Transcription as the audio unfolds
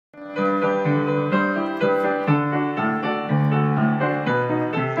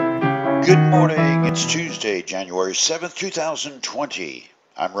Good morning. It's Tuesday, January 7th, 2020.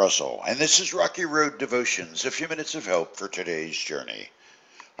 I'm Russell, and this is Rocky Road Devotions, a few minutes of help for today's journey.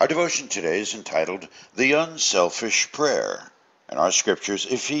 Our devotion today is entitled The Unselfish Prayer, and our scripture is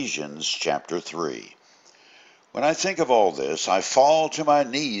Ephesians chapter 3. When I think of all this, I fall to my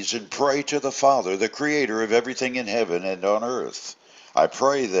knees and pray to the Father, the Creator of everything in heaven and on earth. I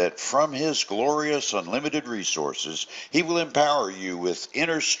pray that from His glorious, unlimited resources, He will empower you with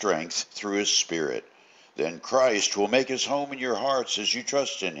inner strength through His Spirit. Then Christ will make His home in your hearts as you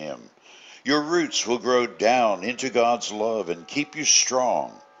trust in Him. Your roots will grow down into God's love and keep you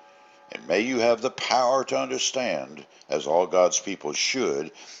strong. And may you have the power to understand, as all God's people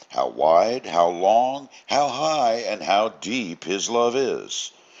should, how wide, how long, how high, and how deep His love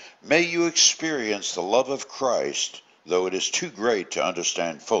is. May you experience the love of Christ, though it is too great to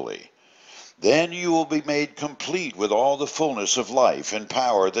understand fully. Then you will be made complete with all the fullness of life and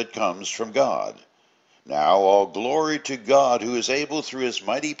power that comes from God. Now all glory to God, who is able through His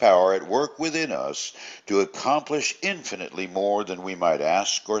mighty power at work within us to accomplish infinitely more than we might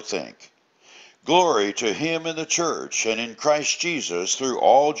ask or think. Glory to Him in the church and in Christ Jesus through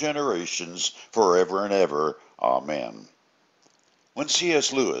all generations, forever and ever. Amen. When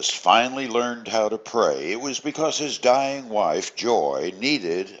C.S.Lewis finally learned how to pray, it was because his dying wife, Joy,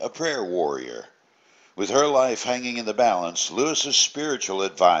 needed a prayer warrior. With her life hanging in the balance, Lewis's spiritual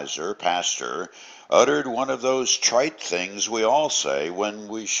advisor, pastor, uttered one of those trite things we all say when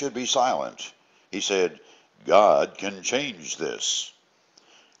we should be silent. He said, "God can change this."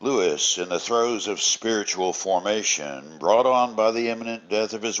 Lewis, in the throes of spiritual formation, brought on by the imminent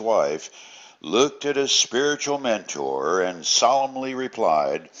death of his wife, looked at his spiritual mentor and solemnly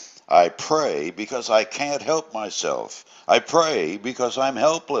replied, "I pray because I can't help myself. I pray because I'm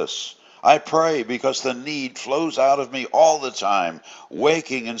helpless. I pray because the need flows out of me all the time,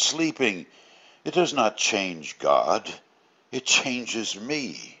 waking and sleeping. It does not change God. It changes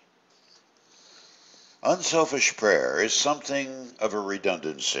me." Unselfish prayer is something of a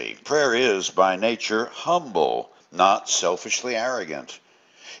redundancy. Prayer is, by nature, humble, not selfishly arrogant.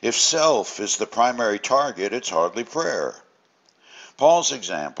 If self is the primary target, it's hardly prayer. Paul's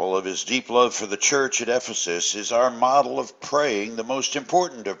example of his deep love for the church at Ephesus is our model of praying the most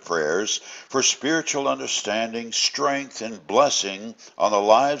important of prayers for spiritual understanding, strength, and blessing on the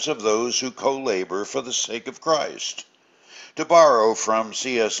lives of those who co-labor for the sake of Christ. To borrow from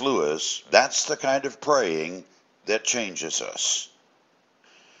C.S. Lewis, that's the kind of praying that changes us.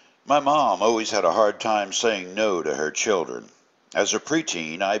 My mom always had a hard time saying no to her children. As a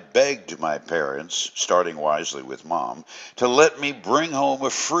preteen, I begged my parents, starting wisely with Mom, to let me bring home a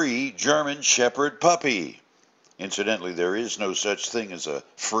free German Shepherd puppy. Incidentally, there is no such thing as a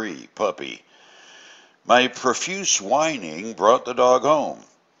free puppy. My profuse whining brought the dog home.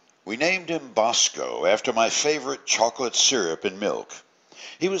 We named him Bosco, after my favorite chocolate syrup and milk.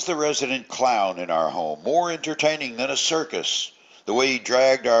 He was the resident clown in our home, more entertaining than a circus. The way he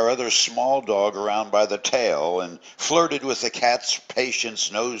dragged our other small dog around by the tail and flirted with the cat's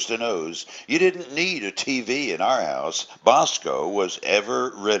patience nose to nose. You didn't need a TV in our house. Bosco was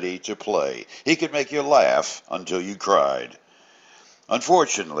ever ready to play. He could make you laugh until you cried.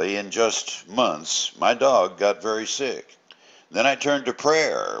 Unfortunately, in just months, my dog got very sick. Then I turned to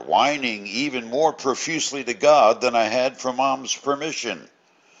prayer, whining even more profusely to God than I had from Mom's permission.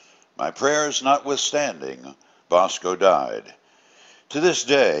 My prayers notwithstanding, Bosco died. To this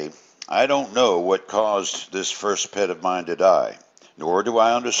day, I don't know what caused this first pet of mine to die, nor do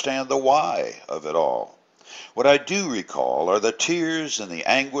I understand the why of it all. What I do recall are the tears and the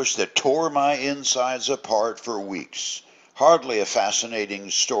anguish that tore my insides apart for weeks. Hardly a fascinating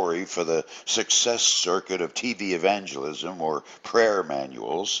story for the success circuit of TV evangelism or prayer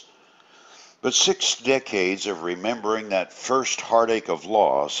manuals. But 6 decades of remembering that first heartache of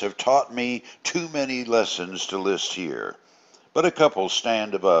loss have taught me too many lessons to list here. But a couple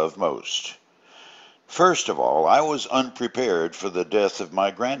stand above most. First of all, I was unprepared for the death of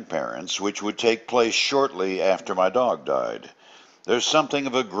my grandparents, which would take place shortly after my dog died. There's something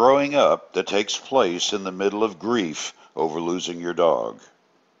of a growing up that takes place in the middle of grief over losing your dog.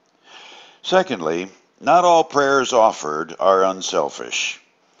 Secondly, not all prayers offered are unselfish.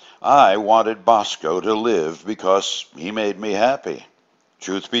 I wanted Bosco to live because he made me happy.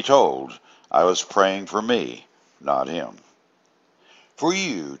 Truth be told, I was praying for me, not him. For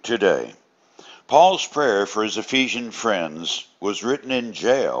you today, Paul's prayer for his Ephesian friends was written in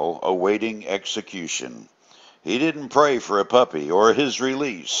jail awaiting execution. He didn't pray for a puppy or his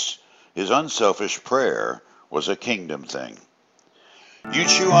release. His unselfish prayer was a kingdom thing. You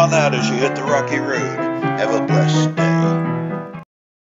chew on that as you hit the rocky road. Have a blessed day.